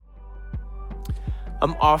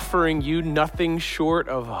I'm offering you nothing short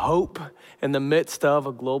of hope in the midst of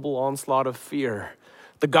a global onslaught of fear.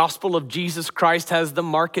 The gospel of Jesus Christ has the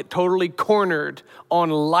market totally cornered on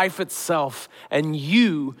life itself. And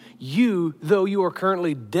you, though you are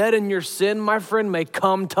currently dead in your sin, my friend, may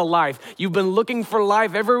come to life. You've been looking for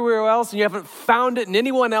life everywhere else and you haven't found it in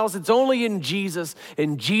anyone else. It's only in Jesus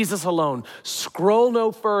alone. Scroll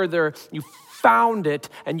no further. You found it,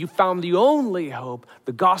 and you found the only hope,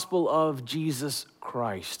 the gospel of Jesus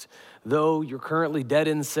Christ. Though you're currently dead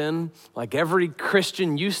in sin, like every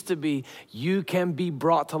Christian used to be, you can be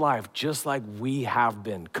brought to life just like we have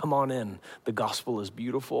been. Come on in. The gospel is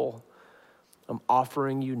beautiful. I'm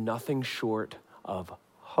offering you nothing short of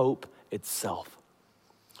hope itself.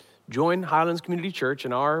 Join Highlands Community Church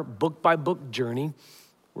in our book-by-book journey.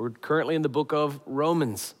 We're currently in the book of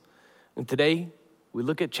Romans. And today, we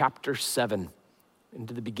look at chapter 7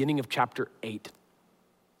 into the beginning of chapter 8.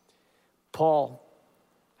 Paul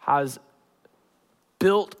has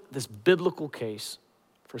built this biblical case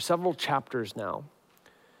for several chapters now.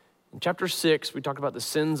 In chapter 6, we talked about the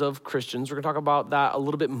sins of Christians. We're going to talk about that a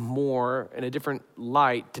little bit more in a different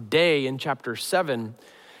light today in chapter 7.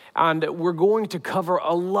 And we're going to cover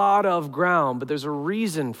a lot of ground, but there's a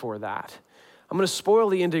reason for that. I'm going to spoil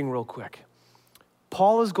the ending real quick.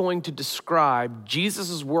 Paul is going to describe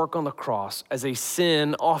Jesus' work on the cross as a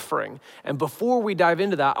sin offering. And before we dive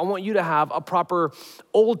into that, I want you to have a proper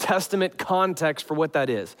Old Testament context for what that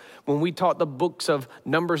is. When we taught the books of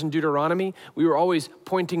Numbers and Deuteronomy, we were always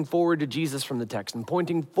pointing forward to Jesus from the text and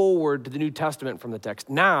pointing forward to the New Testament from the text.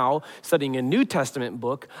 Now, studying a New Testament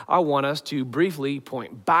book, I want us to briefly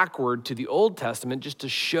point backward to the Old Testament just to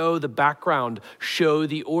show the background, show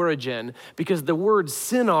the origin, because the word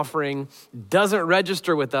sin offering doesn't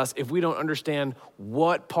register with us if we don't understand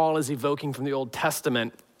what Paul is evoking from the Old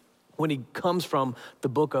Testament when he comes from the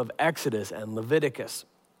book of Exodus and Leviticus.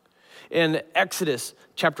 In Exodus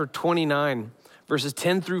chapter 29, verses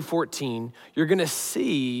 10 through 14, you're going to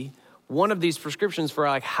see one of these prescriptions for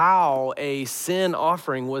like how a sin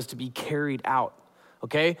offering was to be carried out.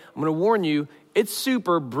 Okay? I'm going to warn you, it's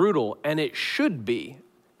super brutal, and it should be.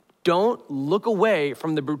 Don't look away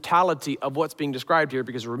from the brutality of what's being described here,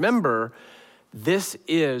 because remember, this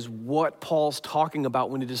is what Paul's talking about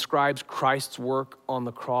when he describes Christ's work on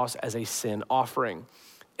the cross as a sin offering.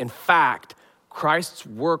 In fact, Christ's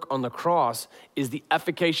work on the cross is the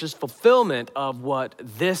efficacious fulfillment of what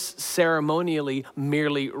this ceremonially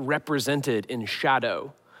merely represented in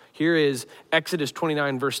shadow. Here is Exodus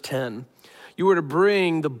 29, verse 10. You are to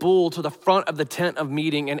bring the bull to the front of the tent of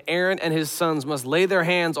meeting, and Aaron and his sons must lay their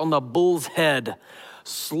hands on the bull's head.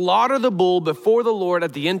 Slaughter the bull before the Lord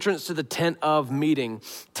at the entrance to the tent of meeting.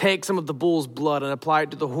 Take some of the bull's blood and apply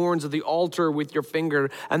it to the horns of the altar with your finger,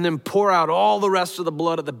 and then pour out all the rest of the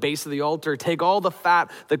blood at the base of the altar. Take all the fat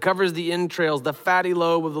that covers the entrails, the fatty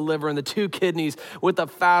lobe of the liver, and the 2 kidneys with the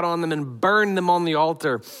fat on them, and burn them on the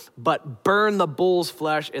altar. But burn the bull's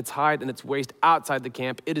flesh, its hide, and its waist outside the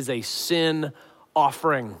camp. It is a sin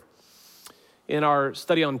offering. In our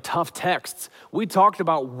study on tough texts, we talked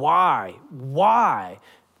about why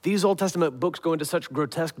these Old Testament books go into such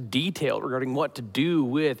grotesque detail regarding what to do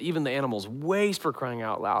with even the animal's waste, for crying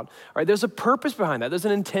out loud. All right, there's a purpose behind that. There's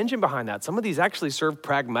an intention behind that. Some of these actually serve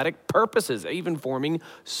pragmatic purposes, even forming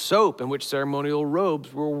soap in which ceremonial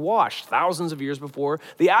robes were washed thousands of years before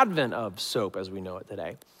the advent of soap as we know it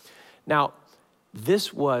today. Now,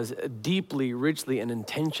 this was deeply, richly, and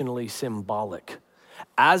intentionally symbolic.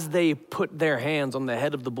 As they put their hands on the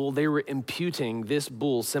head of the bull, they were imputing this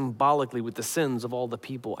bull symbolically with the sins of all the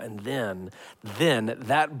people. And then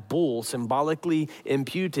that bull, symbolically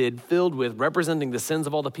imputed, filled with, representing the sins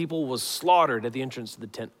of all the people, was slaughtered at the entrance to the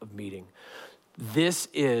tent of meeting. This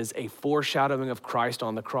is a foreshadowing of Christ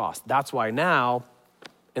on the cross. That's why now,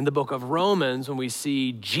 in the book of Romans, when we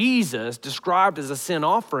see Jesus described as a sin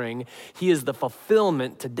offering, he is the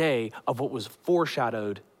fulfillment today of what was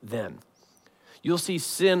foreshadowed then. You'll see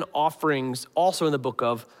sin offerings also in the book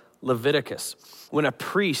of Leviticus. When a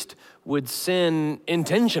priest would sin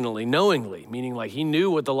intentionally, knowingly, meaning like he knew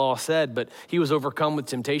what the law said, but he was overcome with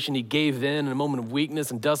temptation, he gave in a moment of weakness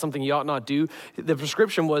and does something he ought not do, the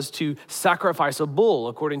prescription was to sacrifice a bull,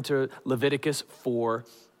 according to Leviticus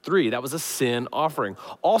 4:3. That was a sin offering.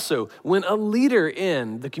 Also, when a leader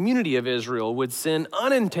in the community of Israel would sin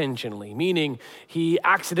unintentionally, meaning he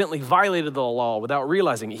accidentally violated the law without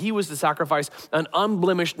realizing it, he was to sacrifice an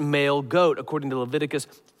unblemished male goat, according to Leviticus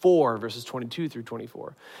 4, verses 22 through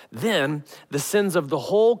 24. Then the sins of the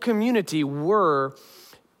whole community were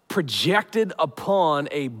projected upon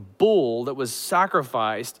a bull that was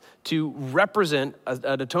sacrificed to represent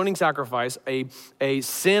an atoning sacrifice, a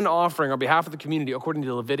sin offering on behalf of the community, according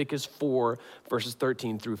to Leviticus 4, verses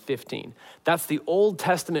 13 through 15. That's the Old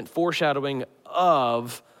Testament foreshadowing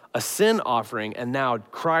of a sin offering, and now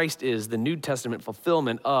Christ is the New Testament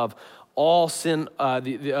fulfillment of all sin,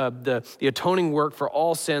 the atoning work for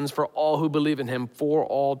all sins, for all who believe in him, for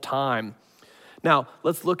all time. Now,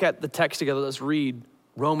 let's look at the text together. Let's read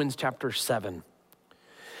Romans chapter 7.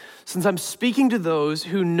 Since I'm speaking to those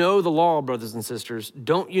who know the law, brothers and sisters,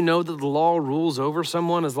 don't you know that the law rules over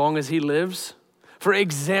someone as long as he lives? For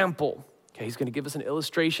example, okay, he's going to give us an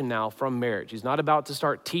illustration now from marriage. He's not about to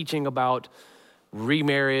start teaching about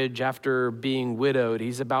remarriage after being widowed.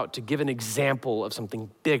 He's about to give an example of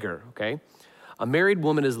something bigger, okay? A married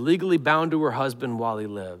woman is legally bound to her husband while he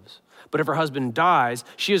lives. But if her husband dies,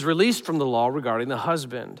 she is released from the law regarding the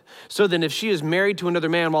husband. So then if she is married to another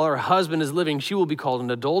man while her husband is living, she will be called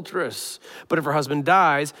an adulteress. But if her husband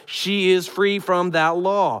dies, she is free from that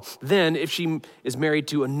law. Then if she is married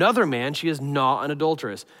to another man, she is not an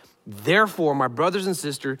adulteress. Therefore, my brothers and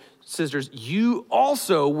sisters, you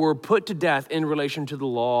also were put to death in relation to the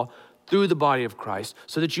law through the body of Christ,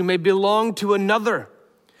 so that you may belong to another.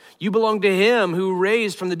 You belong to him who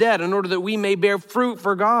raised from the dead in order that we may bear fruit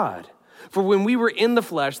for God. For when we were in the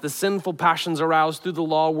flesh, the sinful passions aroused through the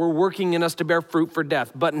law were working in us to bear fruit for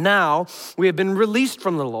death. But now we have been released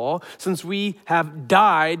from the law, since we have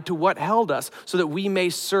died to what held us, so that we may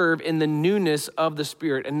serve in the newness of the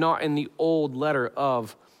Spirit and not in the old letter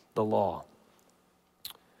of the law.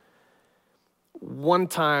 One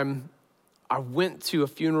time, I went to a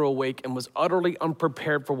funeral wake and was utterly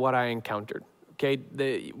unprepared for what I encountered. Okay,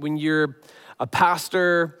 when you're a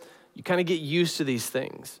pastor, you kind of get used to these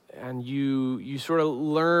things, and you sort of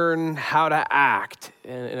learn how to act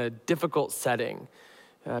in a difficult setting.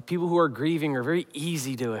 People who are grieving are very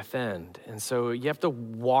easy to offend, and so you have to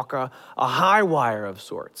walk a high wire of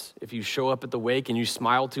sorts. If you show up at the wake and you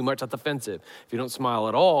smile too much, that's offensive. If you don't smile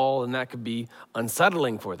at all, then that could be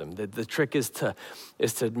unsettling for them. The trick is to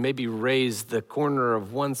maybe raise the corner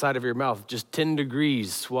of one side of your mouth just 10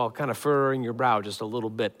 degrees while kind of furrowing your brow just a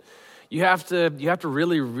little bit. You have to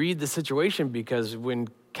really read the situation, because when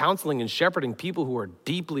counseling and shepherding people who are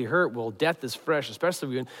deeply hurt, well, death is fresh,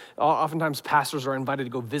 especially when oftentimes pastors are invited to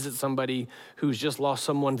go visit somebody who's just lost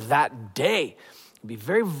someone that day. It'd be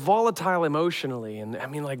very volatile emotionally, and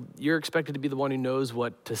you're expected to be the one who knows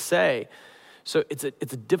what to say. So it's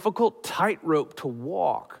a difficult tightrope to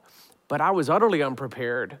walk, but I was utterly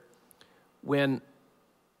unprepared when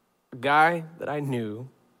a guy that I knew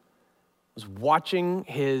was watching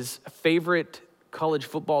his favorite college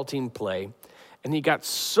football team play, and he got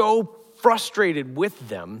so frustrated with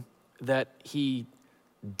them that he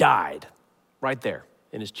died right there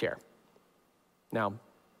in his chair. Now,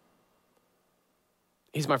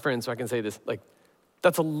 he's my friend, so I can say this,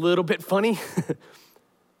 that's a little bit funny.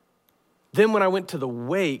 Then when I went to the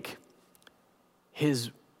wake, his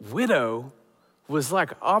widow was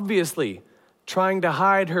obviously trying to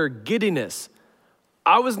hide her giddiness.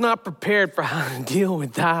 I was not prepared for how to deal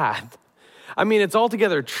with that. It's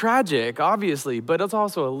altogether tragic, obviously, but it's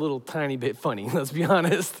also a little tiny bit funny, let's be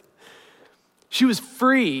honest. She was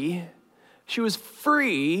free. She was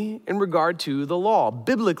free in regard to the law.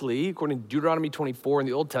 Biblically, according to Deuteronomy 24 in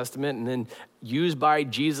the Old Testament, and then used by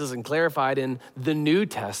Jesus and clarified in the New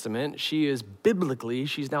Testament, she's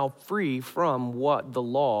now free from what the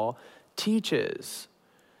law teaches.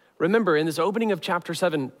 Remember, in this opening of chapter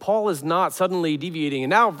 7, Paul is not suddenly deviating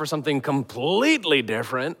and now for something completely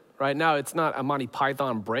different. Right now, it's not a Monty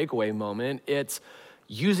Python breakaway moment. It's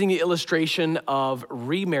using the illustration of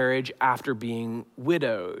remarriage after being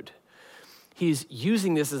widowed. He's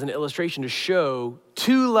using this as an illustration to show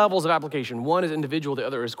two levels of application. One is individual, the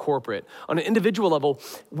other is corporate. On an individual level,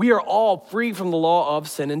 we are all free from the law of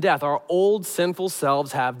sin and death. Our old sinful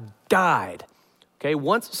selves have died. Okay,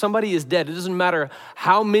 once somebody is dead, it doesn't matter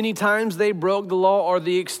how many times they broke the law or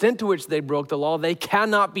the extent to which they broke the law, they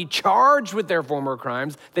cannot be charged with their former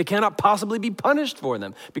crimes. They cannot possibly be punished for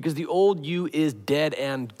them, because the old you is dead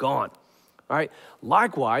and gone. All right.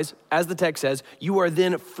 Likewise, as the text says, you are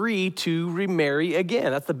then free to remarry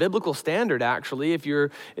again. That's the biblical standard, actually. If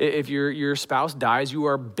your spouse dies, you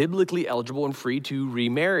are biblically eligible and free to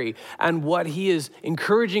remarry. And what he is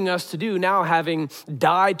encouraging us to do now, having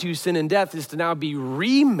died to sin and death, is to now be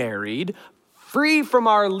remarried Free from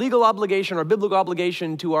our legal obligation, our biblical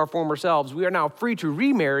obligation to our former selves, we are now free to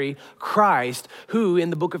remarry Christ, who in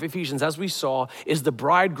the book of Ephesians, as we saw, is the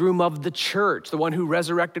bridegroom of the church, the one who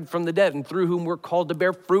resurrected from the dead and through whom we're called to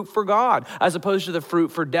bear fruit for God, as opposed to the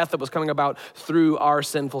fruit for death that was coming about through our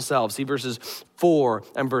sinful selves. See verses 4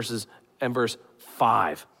 and verse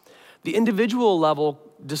 5. The individual level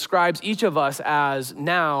describes each of us as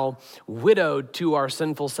now widowed to our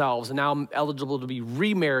sinful selves and now eligible to be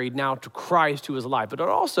remarried now to Christ who is alive. But it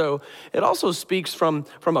also speaks from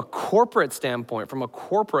a corporate standpoint, from a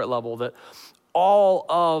corporate level, that all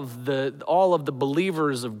of the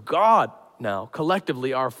believers of God now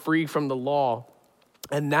collectively are free from the law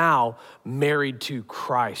and now married to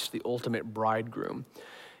Christ, the ultimate bridegroom.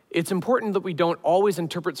 It's important that we don't always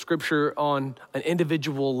interpret Scripture on an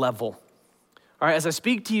individual level. All right, as I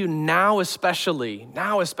speak to you now especially,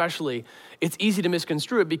 it's easy to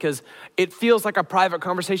misconstrue it because it feels like a private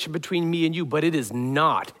conversation between me and you, but it is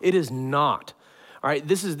not. It is not. All right,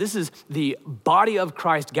 this is the body of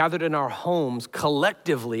Christ gathered in our homes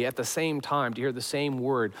collectively at the same time to hear the same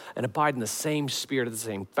word and abide in the same spirit of the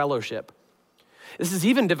same fellowship. This is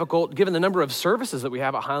even difficult given the number of services that we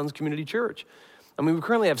have at Highlands Community Church. I mean, we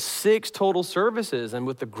currently have 6 total services, and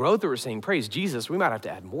with the growth that we're seeing, praise Jesus, we might have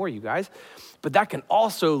to add more, you guys. But that can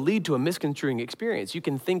also lead to a misconstruing experience. You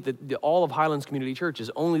can think that all of Highlands Community Church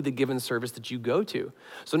is only the given service that you go to.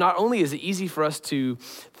 So not only is it easy for us to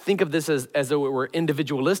think of this as though it were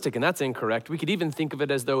individualistic, and that's incorrect. We could even think of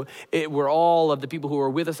it as though it were all of the people who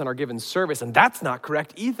are with us in our given service, and that's not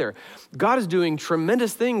correct either. God is doing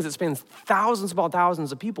tremendous things that spans thousands upon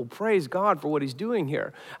thousands of people. Praise God for what he's doing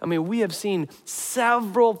here. I mean, we have seen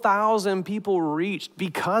several thousand people reached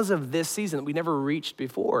because of this season that we never reached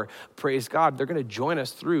before. Praise God. They're going to join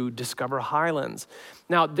us through Discover Highlands.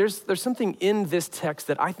 Now, there's something in this text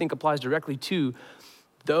that I think applies directly to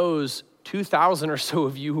those 2,000 or so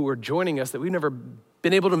of you who are joining us that we've never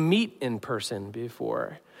been able to meet in person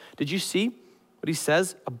before. Did you see what he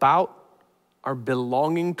says about our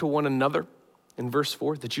belonging to one another in verse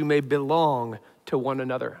 4? That you may belong to one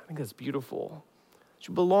another. I think that's beautiful.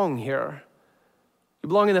 You belong here. You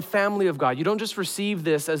belong in the family of God. You don't just receive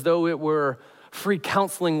this as though it were free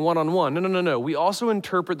counseling one-on-one. No. We also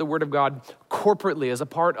interpret the word of God corporately as a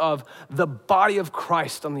part of the body of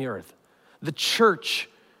Christ on the earth. The church,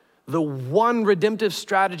 the one redemptive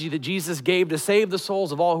strategy that Jesus gave to save the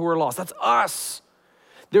souls of all who are lost. That's us.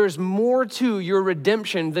 There's more to your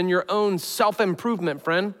redemption than your own self-improvement,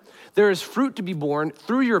 friend. There is fruit to be born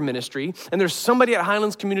through your ministry, and there's somebody at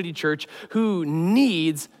Highlands Community Church who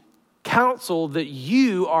needs counsel that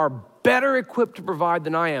you are better equipped to provide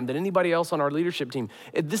than I am, than anybody else on our leadership team.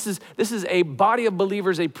 This is a body of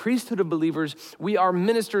believers, a priesthood of believers. We are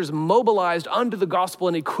ministers mobilized unto the gospel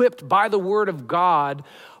and equipped by the word of God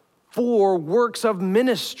for works of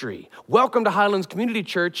ministry. Welcome to Highlands Community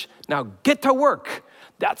Church. Now get to work.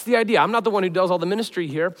 That's the idea. I'm not the one who does all the ministry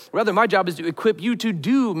here. Rather, my job is to equip you to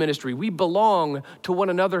do ministry. We belong to one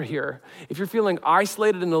another here. If you're feeling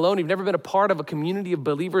isolated and alone, you've never been a part of a community of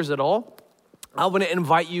believers at all, I want to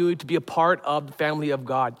invite you to be a part of the family of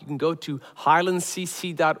God. You can go to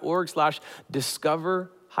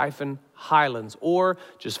highlandscc.org/discover-highlands, or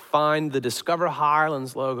just find the Discover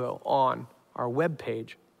Highlands logo on our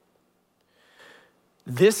webpage.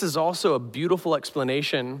 This is also a beautiful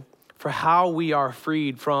explanation for how we are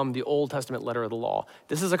freed from the Old Testament letter of the law.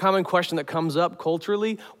 This is a common question that comes up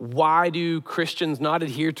culturally. Why do Christians not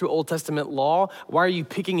adhere to Old Testament law? Why are you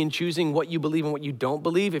picking and choosing what you believe and what you don't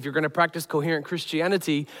believe? If you're going to practice coherent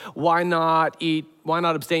Christianity, why not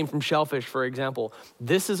abstain from shellfish, for example?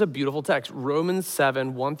 This is a beautiful text. Romans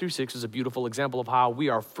 7, 1-6 is a beautiful example of how we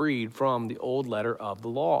are freed from the old letter of the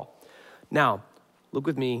law. Now, look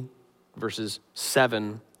with me, verses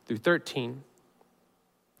 7-13.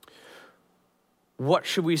 What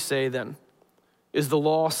should we say then? Is the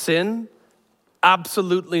law sin?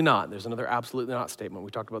 Absolutely not. There's another absolutely not statement.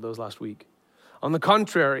 We talked about those last week. On the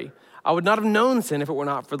contrary, I would not have known sin if it were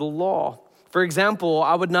not for the law. For example,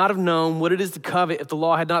 I would not have known what it is to covet if the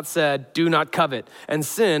law had not said, do not covet. And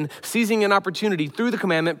sin, seizing an opportunity through the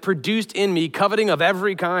commandment, produced in me coveting of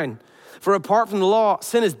every kind. For apart from the law,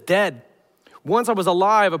 sin is dead. Once I was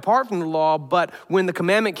alive apart from the law, but when the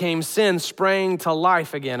commandment came, sin sprang to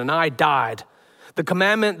life again, and I died. The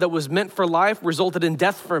commandment that was meant for life resulted in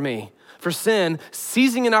death for me. For sin,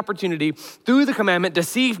 seizing an opportunity through the commandment,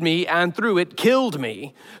 deceived me, and through it killed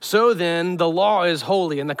me. So then the law is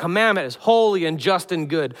holy, and the commandment is holy and just and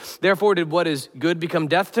good. Therefore, did what is good become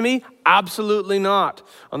death to me? Absolutely not.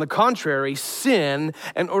 On the contrary, sin,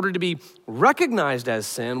 in order to be recognized as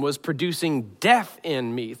sin, was producing death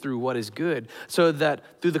in me through what is good, so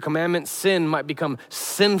that through the commandment, sin might become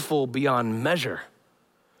sinful beyond measure.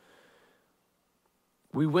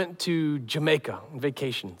 We went to Jamaica on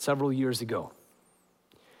vacation several years ago,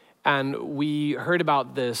 and we heard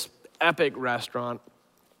about this epic restaurant,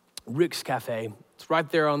 Rick's Cafe. It's right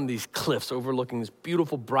there on these cliffs overlooking this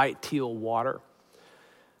beautiful, bright teal water.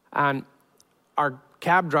 And our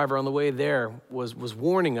cab driver on the way there was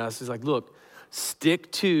warning us. He's like, look,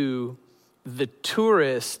 stick to the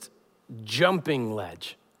tourist jumping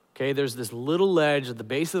ledge. Okay, there's this little ledge at the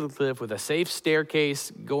base of the cliff with a safe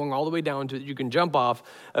staircase going all the way down to it. You can jump off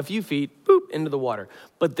a few feet, boop, into the water.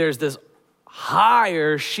 But there's this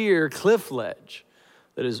higher sheer cliff ledge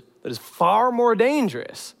that is far more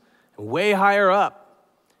dangerous and way higher up.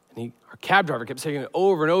 And our cab driver kept saying it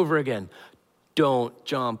over and over again. Don't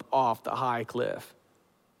jump off the high cliff.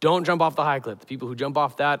 Don't jump off the high cliff. The people who jump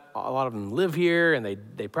off that, a lot of them live here and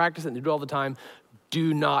they practice it and they do it all the time.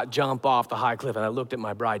 Do not jump off the high cliff. And I looked at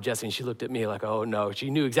my bride, Jessie, and she looked at me like, oh no. She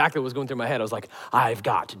knew exactly what was going through my head. I was like, I've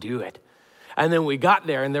got to do it. And then we got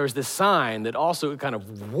there and there was this sign that also kind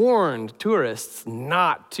of warned tourists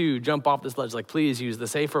not to jump off this ledge, like please use the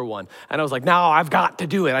safer one. And I was like, no, I've got to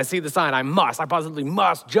do it. I see the sign, I positively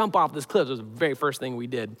must jump off this cliff. It was the very first thing we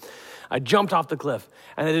did. I jumped off the cliff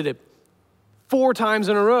and I did it 4 times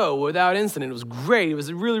in a row without incident. It was great, it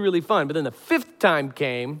was really, really fun. But then the 5th time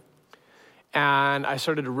came and I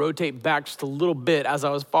started to rotate back just a little bit as I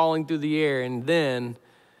was falling through the air. And then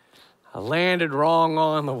I landed wrong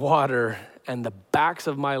on the water and the backs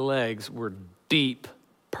of my legs were deep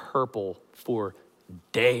purple for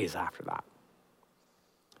days after that.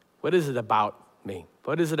 What is it about me?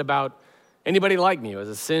 What is it about anybody like me who has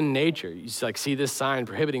a sin nature? You just like see this sign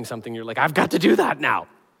prohibiting something. You're like, I've got to do that now.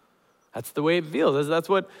 That's the way it feels. That's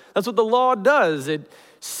what the law does. It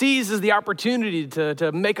seizes the opportunity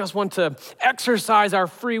to make us want to exercise our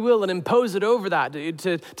free will and impose it over that,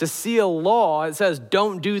 to see a law. It says,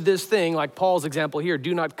 don't do this thing, like Paul's example here,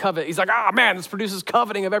 do not covet. He's like, man, this produces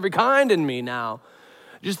coveting of every kind in me now.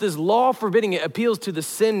 Just this law forbidding it appeals to the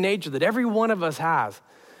sin nature that every one of us has.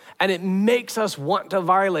 And it makes us want to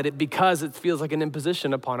violate it because it feels like an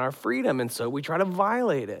imposition upon our freedom. And so we try to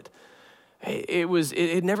violate it.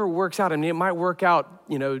 It never works out. I mean, it might work out,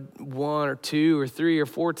 1 or 2 or 3 or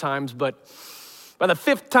 4 times, but by the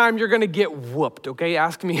 5th time, you're going to get whooped, okay?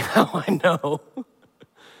 Ask me how I know.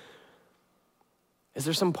 Is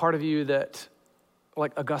there some part of you that,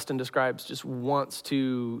 like Augustine describes, just wants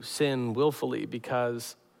to sin willfully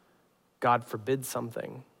because God forbids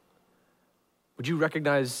something? Would you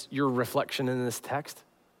recognize your reflection in this text?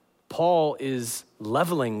 Paul is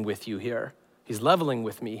leveling with you here. He's leveling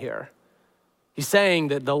with me here. He's saying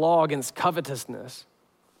that the law against covetousness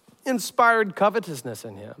inspired covetousness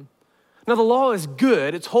in him. Now, the law is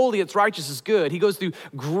good. It's holy. It's righteous. It's good. He goes through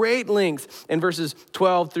great lengths in verses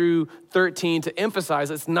 12 through 13 to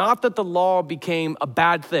emphasize it's not that the law became a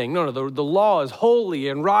bad thing. No, the law is holy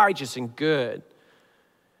and righteous and good.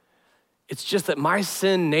 It's just that my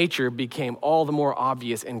sin nature became all the more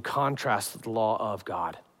obvious in contrast to the law of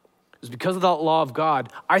God. It's because of that law of God,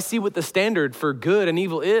 I see what the standard for good and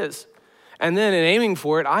evil is. And then in aiming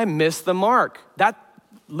for it, I miss the mark. That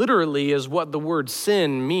literally is what the word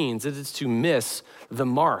sin means. It is to miss the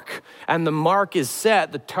mark. And the mark is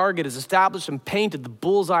set, the target is established and painted, the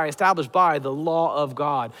bullseye established by the law of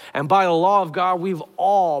God. And by the law of God, we've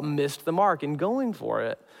all missed the mark in going for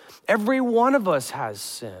it. Every one of us has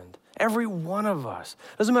sinned. Every one of us.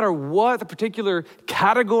 Doesn't matter what the particular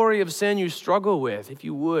category of sin you struggle with, if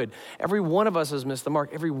you would. Every one of us has missed the mark.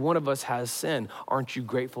 Every one of us has sin. Aren't you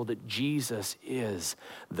grateful that Jesus is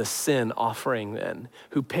the sin offering then,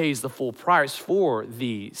 who pays the full price for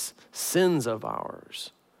these sins of ours?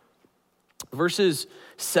 Verses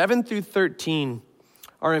 7 through 13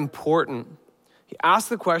 are important. He asks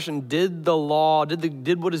the question, did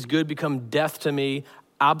what is good become death to me?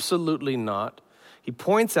 Absolutely not. He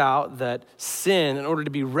points out that sin, in order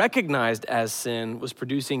to be recognized as sin, was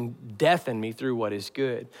producing death in me through what is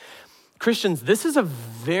good. Christians, this is a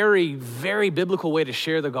very, very biblical way to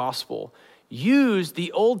share the gospel. Use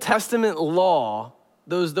the Old Testament law,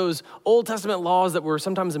 those Old Testament laws that we're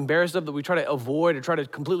sometimes embarrassed of, that we try to avoid or try to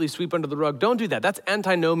completely sweep under the rug. Don't do that. That's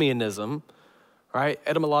antinomianism, All right,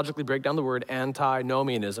 etymologically break down the word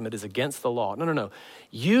antinomianism. It is against the law. No.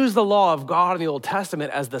 Use the law of God in the Old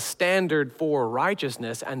Testament as the standard for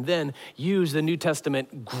righteousness, and then use the New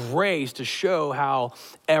Testament grace to show how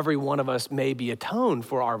every one of us may be atoned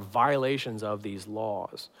for our violations of these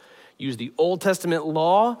laws. Use the Old Testament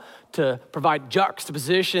law to provide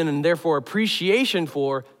juxtaposition and therefore appreciation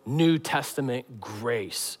for New Testament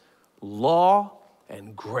grace. Law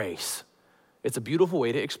and grace. It's a beautiful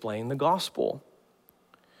way to explain the gospel.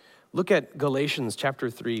 Look at Galatians chapter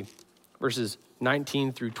 3, verses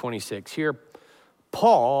 19 through 26. Here,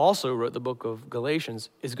 Paul also wrote the book of Galatians,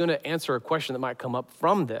 is going to answer a question that might come up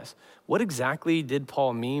from this. What exactly did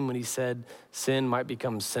Paul mean when he said sin might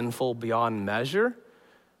become sinful beyond measure?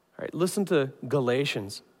 All right, listen to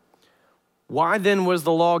Galatians. Why then was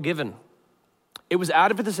the law given? It was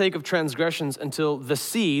added for the sake of transgressions until the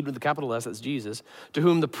seed, with the capital S, that's Jesus, to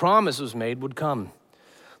whom the promise was made, would come.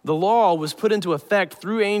 The law was put into effect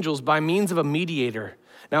through angels by means of a mediator.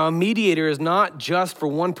 Now, a mediator is not just for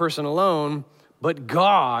one person alone, but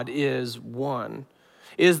God is one.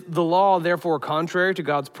 Is the law therefore contrary to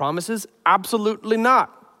God's promises? Absolutely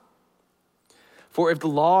not. For if the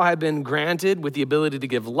law had been granted with the ability to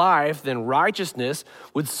give life, then righteousness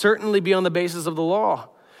would certainly be on the basis of the law.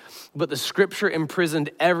 But the scripture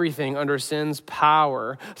imprisoned everything under sin's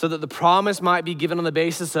power so that the promise might be given on the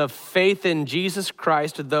basis of faith in Jesus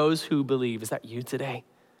Christ to those who believe. Is that you today?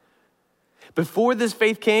 Before this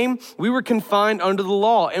faith came, we were confined under the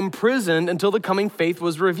law, imprisoned until the coming faith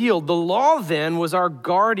was revealed. The law then was our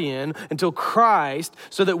guardian until Christ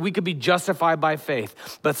so that we could be justified by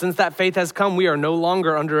faith. But since that faith has come, we are no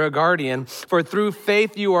longer under a guardian. For through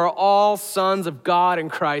faith you are all sons of God in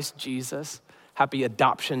Christ Jesus. Happy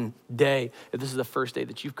adoption day, if this is the first day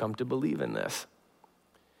that you've come to believe in this.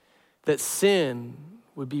 That sin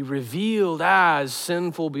would be revealed as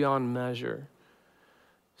sinful beyond measure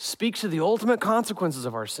speaks to the ultimate consequences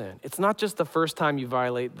of our sin. It's not just the first time you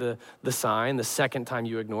violate the sign, the second time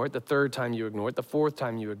you ignore it, the third time you ignore it, the fourth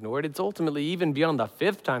time you ignore it. It's ultimately even beyond the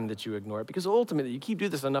fifth time that you ignore it, because ultimately you keep doing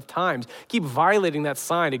this enough times, keep violating that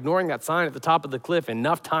sign, ignoring that sign at the top of the cliff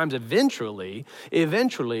enough times, eventually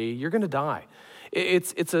you're going to die.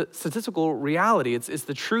 It's a statistical reality. It's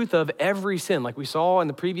the truth of every sin. Like we saw in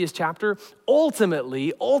the previous chapter,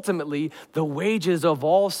 ultimately, the wages of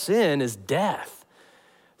all sin is death.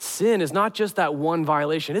 Sin is not just that one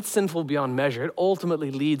violation. It's sinful beyond measure. It ultimately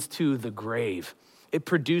leads to the grave. It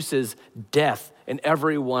produces death in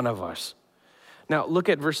every one of us. Now, look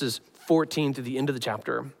at verses 14 to the end of the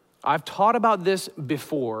chapter. I've taught about this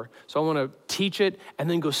before, so I want to teach it and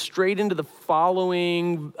then go straight into the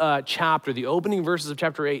following chapter, the opening verses of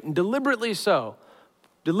chapter 8, and deliberately so,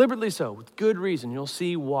 with good reason. You'll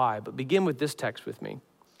see why, but begin with this text with me.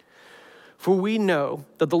 For we know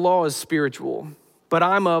that the law is spiritual, but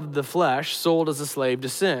I'm of the flesh, sold as a slave to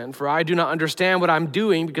sin. For I do not understand what I'm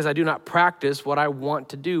doing because I do not practice what I want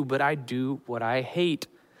to do, but I do what I hate.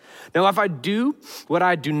 Now, if I do what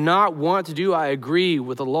I do not want to do, I agree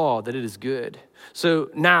with the law that it is good. So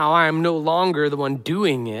now I am no longer the one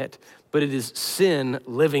doing it, but it is sin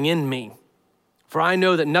living in me. For I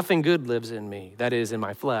know that nothing good lives in me, that is, in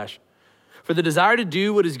my flesh. For the desire to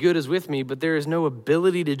do what is good is with me, but there is no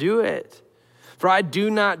ability to do it. For I do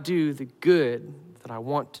not do the good that I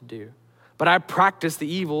want to do, but I practice the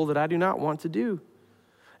evil that I do not want to do.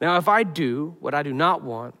 Now, if I do what I do not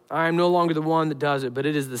want, I am no longer the one that does it, but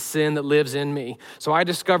it is the sin that lives in me. So I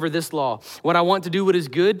discover this law. When I want to do what is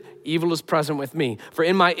good, evil is present with me. For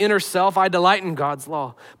in my inner self, I delight in God's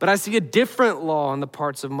law. But I see a different law in the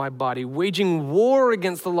parts of my body, waging war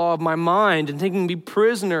against the law of my mind and taking me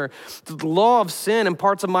prisoner to the law of sin in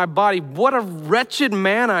parts of my body. What a wretched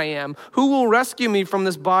man I am. Who will rescue me from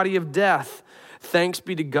this body of death? Thanks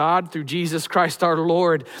be to God through Jesus Christ our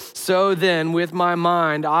Lord. So then, with my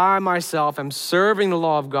mind, I myself am serving the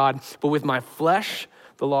law of God, but with my flesh,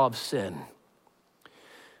 the law of sin.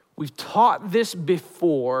 We've taught this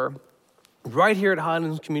before right here at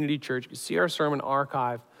Highlands Community Church. You can see our sermon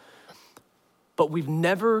archive, but we've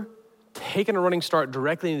never taken a running start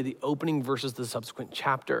directly into the opening verses of the subsequent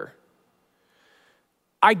chapter.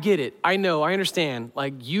 I get it. I know. I understand.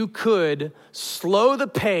 Like, you could slow the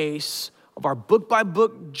pace of our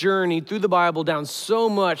book-by-book journey through the Bible down so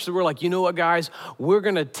much that we're like, you know what, guys? We're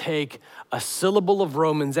going to take a syllable of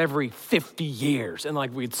Romans every 50 years, and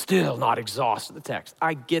like we'd still not exhaust the text.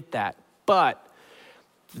 I get that. But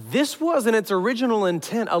this was, in its original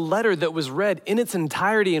intent, a letter that was read in its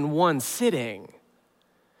entirety in one sitting.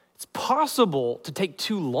 It's possible to take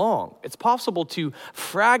too long. It's possible to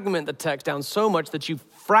fragment the text down so much that you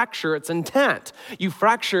fracture its intent. You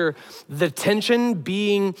fracture the tension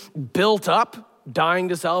being built up dying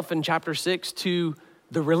to self in chapter 6 to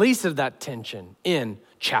the release of that tension in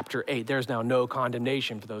chapter 8. There's now no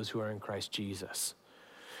condemnation for those who are in Christ Jesus.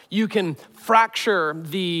 You can fracture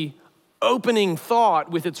the opening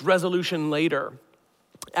thought with its resolution later.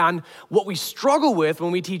 And what we struggle with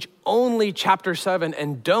when we teach only chapter 7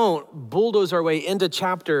 and don't bulldoze our way into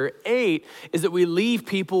chapter 8 is that we leave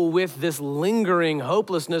people with this lingering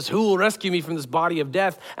hopelessness, who will rescue me from this body of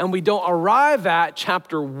death? And we don't arrive at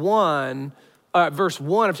chapter 1, verse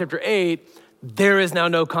 1 of chapter 8, there is now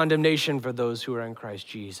no condemnation for those who are in Christ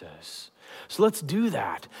Jesus. So let's do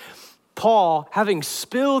that. Paul, having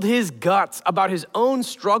spilled his guts about his own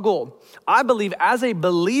struggle, I believe as a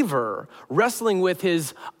believer, wrestling with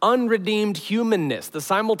his unredeemed humanness, the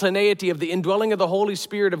simultaneity of the indwelling of the Holy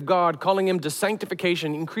Spirit of God, calling him to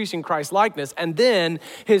sanctification, increasing Christ's likeness, and then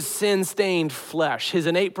his sin-stained flesh, his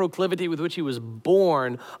innate proclivity with which he was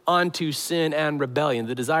born unto sin and rebellion,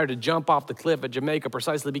 the desire to jump off the cliff at Jamaica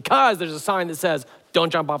precisely because there's a sign that says,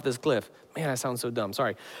 don't jump off this cliff. Man, I sound so dumb,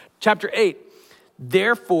 sorry. Chapter 8.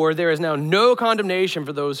 Therefore, there is now no condemnation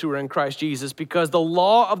for those who are in Christ Jesus, because the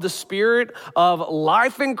law of the Spirit of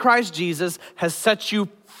life in Christ Jesus has set you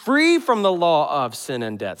free from the law of sin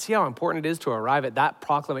and death. See how important it is to arrive at that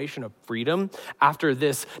proclamation of freedom after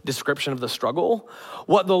this description of the struggle?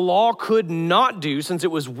 What the law could not do, since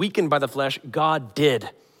it was weakened by the flesh, God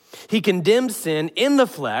did. He condemned sin in the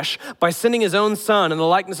flesh by sending his own son in the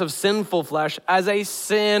likeness of sinful flesh as a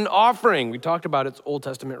sin offering. We talked about its Old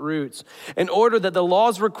Testament roots. In order that the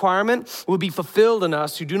law's requirement will be fulfilled in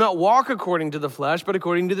us who do not walk according to the flesh, but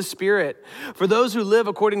according to the Spirit. For those who live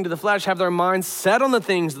according to the flesh have their minds set on the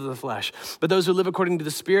things of the flesh, but those who live according to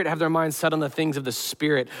the Spirit have their minds set on the things of the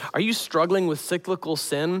Spirit. Are you struggling with cyclical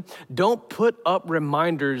sin? Don't put up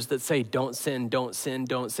reminders that say, don't sin, don't sin,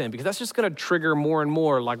 don't sin, because that's just going to trigger more and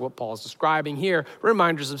more like what Paul is describing here,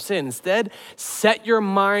 reminders of sin. Instead, set your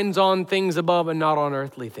minds on things above and not on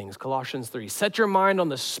earthly things. Colossians 3. Set your mind on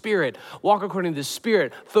the Spirit. Walk according to the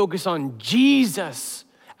Spirit. Focus on Jesus.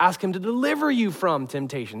 Ask him to deliver you from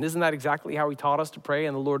temptation. Isn't that exactly how he taught us to pray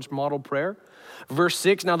in the Lord's model prayer? Verse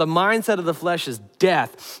 6, now the mindset of the flesh is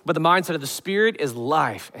death, but the mindset of the Spirit is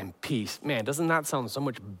life and peace. Man, doesn't that sound so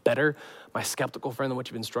much better, my skeptical friend, than what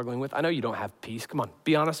you've been struggling with? I know you don't have peace. Come on,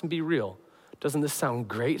 be honest and be real. Doesn't this sound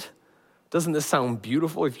great? Doesn't this sound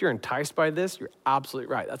beautiful? If you're enticed by this, you're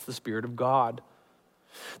absolutely right. That's the Spirit of God.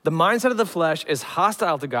 The mindset of the flesh is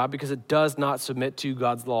hostile to God because it does not submit to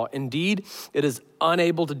God's law. Indeed, it is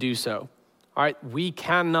unable to do so. All right, we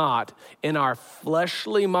cannot, in our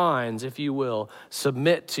fleshly minds, if you will,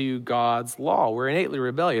 submit to God's law. We're innately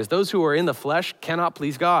rebellious. Those who are in the flesh cannot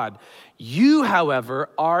please God. You, however,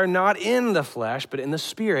 are not in the flesh, but in the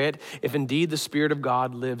Spirit, if indeed the Spirit of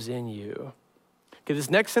God lives in you. Okay,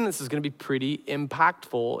 this next sentence is going to be pretty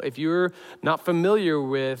impactful. If you're not familiar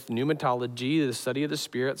with pneumatology, the study of the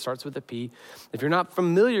Spirit, starts with a P. If you're not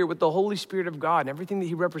familiar with the Holy Spirit of God and everything that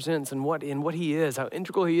he represents and what he is, how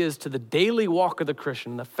integral he is to the daily walk of the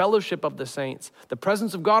Christian, the fellowship of the saints, the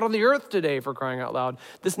presence of God on the earth today, for crying out loud,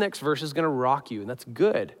 this next verse is going to rock you, and that's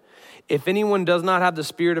good. If anyone does not have the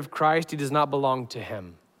Spirit of Christ, he does not belong to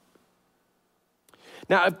him.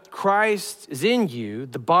 Now, if Christ is in you,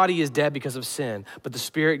 the body is dead because of sin, but the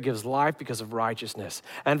Spirit gives life because of righteousness.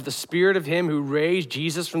 And if the Spirit of him who raised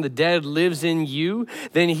Jesus from the dead lives in you,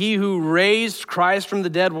 then he who raised Christ from the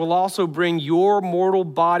dead will also bring your mortal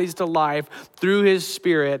bodies to life through his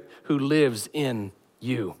Spirit who lives in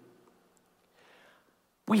you.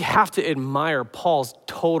 We have to admire Paul's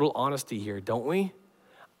total honesty here, don't we?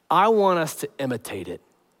 I want us to imitate it.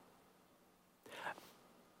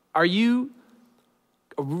 Are you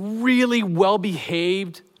a really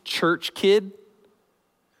well-behaved church kid?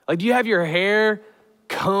 Like, do you have your hair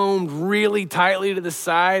combed really tightly to the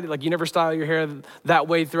side? Like, you never style your hair that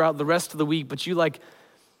way throughout the rest of the week, but you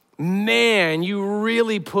you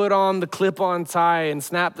really put on the clip-on tie and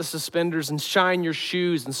snap the suspenders and shine your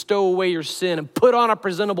shoes and stow away your sin and put on a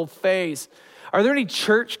presentable face. Are there any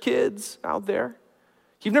church kids out there?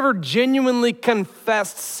 You've never genuinely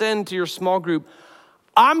confessed sin to your small group.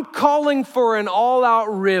 I'm calling for an all-out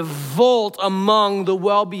revolt among the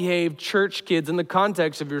well-behaved church kids in the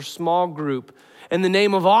context of your small group. In the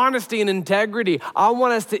name of honesty and integrity, I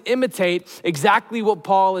want us to imitate exactly what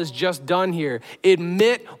Paul has just done here.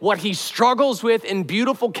 Admit what he struggles with in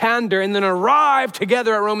beautiful candor and then arrive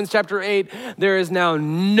together at Romans chapter 8. There is now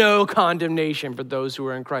no condemnation for those who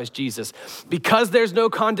are in Christ Jesus. Because there's no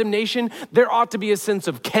condemnation, there ought to be a sense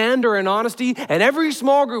of candor and honesty, and every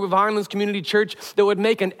small group of Highlands Community Church that would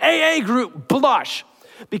make an AA group blush.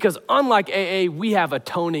 Because unlike AA, we have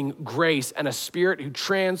atoning grace and a Spirit who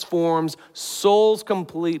transforms souls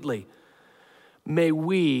completely. May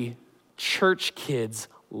we, church kids,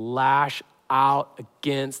 lash out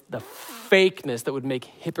against the fakeness that would make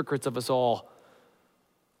hypocrites of us all.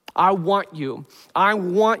 I want you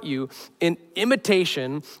in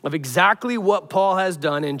imitation of exactly what Paul has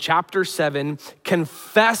done in chapter 7,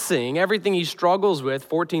 confessing everything he struggles with,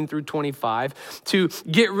 14 through 25, to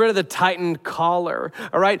get rid of the tightened collar,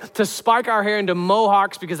 all right? To spike our hair into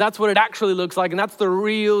mohawks because that's what it actually looks like and that's the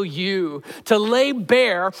real you. To lay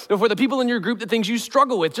bare before the people in your group the things you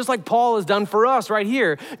struggle with, just like Paul has done for us right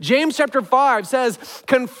here. James chapter 5 says,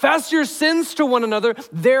 confess your sins to one another,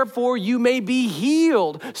 therefore you may be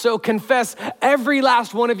healed. So confess every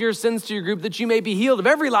last one of your sins to your group that you may be healed of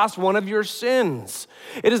every last one of your sins.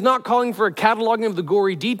 It is not calling for a cataloging of the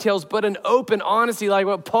gory details, but an open honesty like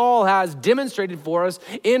what Paul has demonstrated for us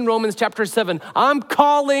in Romans chapter 7. I'm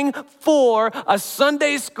calling for a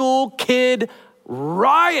Sunday school kid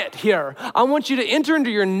riot here. I want you to enter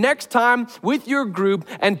into your next time with your group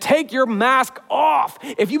and take your mask off.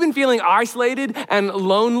 If you've been feeling isolated and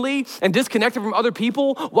lonely and disconnected from other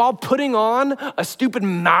people while putting on a stupid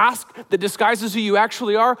mask that disguises who you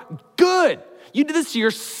actually are, good. You did this to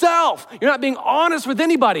yourself. You're not being honest with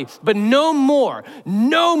anybody, but no more.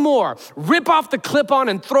 Rip off the clip-on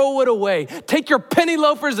and throw it away. Take your penny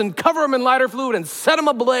loafers and cover them in lighter fluid and set them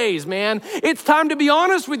ablaze, man. It's time to be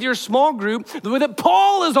honest with your small group the way that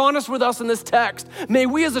Paul is honest with us in this text. May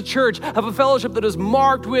we as a church have a fellowship that is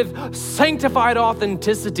marked with sanctified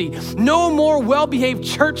authenticity. No more well-behaved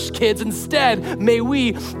church kids. Instead, may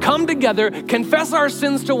we come together, confess our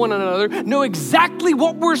sins to one another, know exactly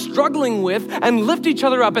what we're struggling with, and lift each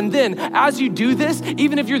other up. And then as you do this,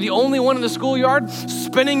 even if you're the only one in the schoolyard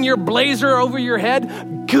spinning your blazer over your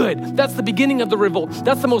head, good. That's the beginning of the revolt.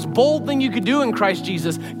 That's the most bold thing you could do in Christ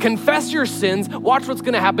Jesus. Confess your sins. Watch what's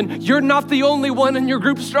going to happen. You're not the only one in your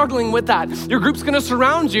group struggling with that. Your group's going to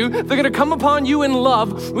surround you. They're going to come upon you in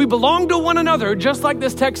love. We belong to one another, just like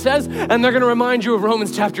this text says, and they're going to remind you of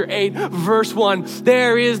Romans chapter 8, verse 1.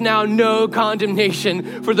 There is now no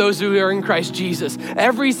condemnation for those who are in Christ Jesus.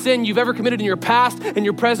 Every sin you've ever committed in your past, in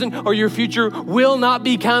your present, or your future will not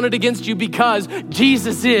be counted against you because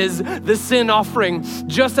Jesus is the sin offering.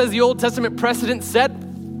 Just as the Old Testament precedent said,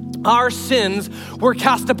 our sins were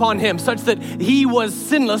cast upon him such that he was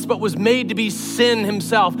sinless but was made to be sin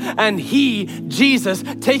himself. And he, Jesus,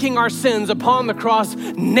 taking our sins upon the cross,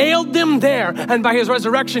 nailed them there. And by his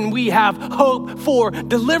resurrection, we have hope for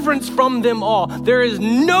deliverance from them all. There is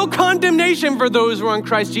no condemnation for those who are in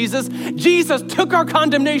Christ Jesus. Jesus took our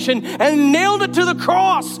condemnation and nailed it to the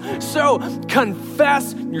cross. So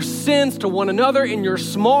confess your sins to one another in your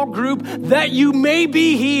small group that you may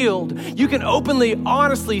be healed. You can openly,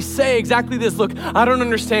 honestly say exactly this. Look, I don't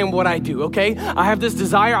understand what I do, okay? I have this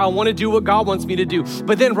desire. I want to do what God wants me to do.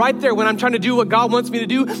 But then right there, when I'm trying to do what God wants me to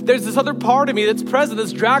do, there's this other part of me that's present,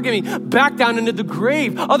 that's dragging me back down into the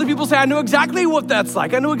grave. Other people say, I know exactly what that's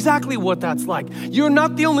like. I know exactly what that's like. You're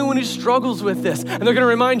not the only one who struggles with this. And they're going to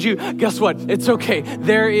remind you, guess what? It's okay.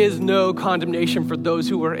 There is no condemnation for those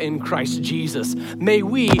who are in Christ Jesus. May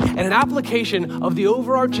we, in an application of the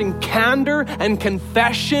overarching candor and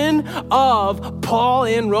confession of Paul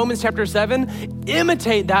in Romans chapter 7,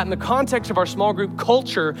 imitate that in the context of our small group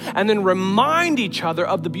culture and then remind each other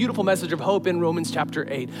of the beautiful message of hope in Romans chapter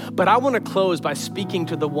 8. But I want to close by speaking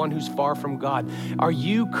to the one who's far from God. Are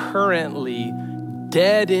you currently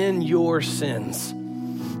dead in your sins?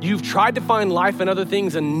 You've tried to find life in other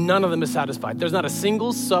things and none of them is satisfied. There's not a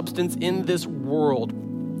single substance in this world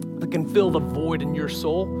that can fill the void in your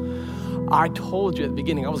soul. I told you at the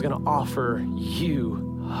beginning I was going to offer you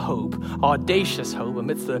hope, audacious hope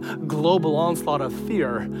amidst the global onslaught of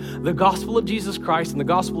fear. The gospel of Jesus Christ and the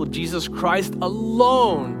gospel of Jesus Christ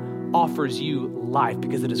alone offers you life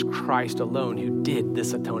because it is Christ alone who did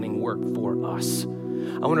this atoning work for us.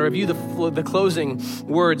 I want to review the closing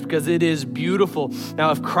words because it is beautiful.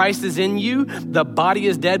 Now, if Christ is in you, the body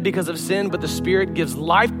is dead because of sin, but the spirit gives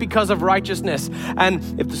life because of righteousness.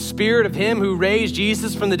 And if the spirit of him who raised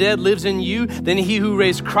Jesus from the dead lives in you, then he who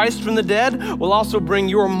raised Christ from the dead will also bring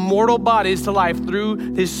your mortal bodies to life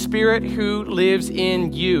through his spirit who lives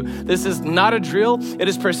in you. This is not a drill. It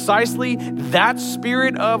is precisely that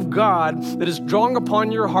spirit of God that is drawing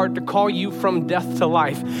upon your heart to call you from death to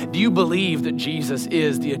life. Do you believe that Jesus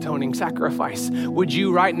is the atoning sacrifice? Would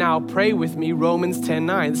you right now pray with me Romans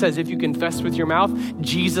 10:9? It says, if you confess with your mouth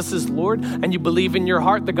Jesus is Lord and you believe in your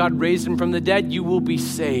heart that God raised him from the dead, you will be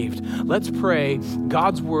saved. Let's pray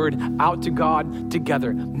God's word out to God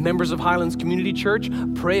together. Members of Highlands Community Church,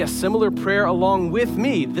 pray a similar prayer along with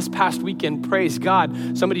me. This past weekend, praise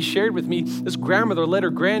God, somebody shared with me this grandmother led her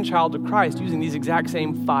grandchild to Christ using these exact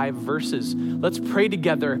same 5 verses. Let's pray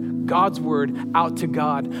together God's word out to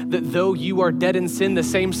God, that though you are dead in sin, the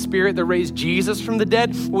same Spirit that raised Jesus from the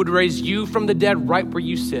dead would raise you from the dead right where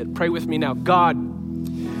you sit. Pray with me now. God,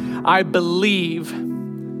 I believe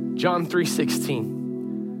John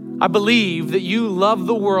 3:16. I believe that you love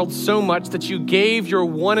the world so much that you gave your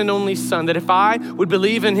one and only Son, that if I would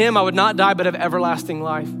believe in him, I would not die but have everlasting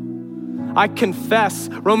life. I confess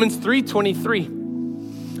Romans 3:23.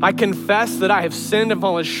 I confess that I have sinned and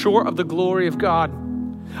fallen short of the glory of God.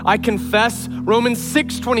 I confess Romans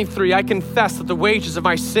 6:23. I confess that the wages of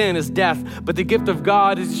my sin is death, but the gift of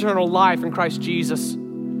God is eternal life in Christ Jesus.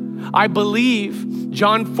 I believe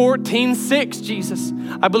John 14:6, Jesus.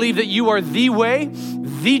 I believe that you are the way,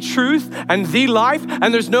 the truth, and the life,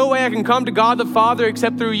 and there's no way I can come to God the Father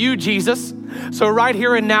except through you, Jesus. So right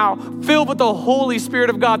here and now, filled with the Holy Spirit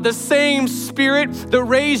of God, the same Spirit that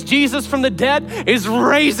raised Jesus from the dead is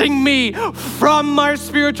raising me from my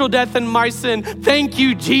spiritual death and my sin. Thank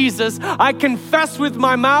you, Jesus. I confess with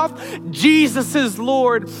my mouth, Jesus is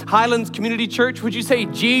Lord. Highlands Community Church, would you say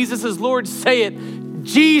Jesus is Lord? Say it.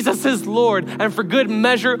 Jesus is Lord. And for good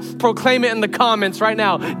measure, proclaim it in the comments right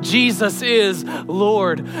now. Jesus is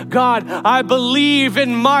Lord. God, I believe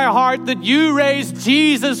in my heart that you raised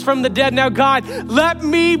Jesus from the dead. Now, God, let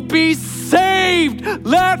me be saved.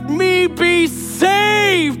 Let me be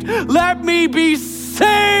saved. Let me be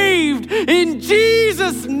saved. In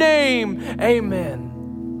Jesus' name, amen.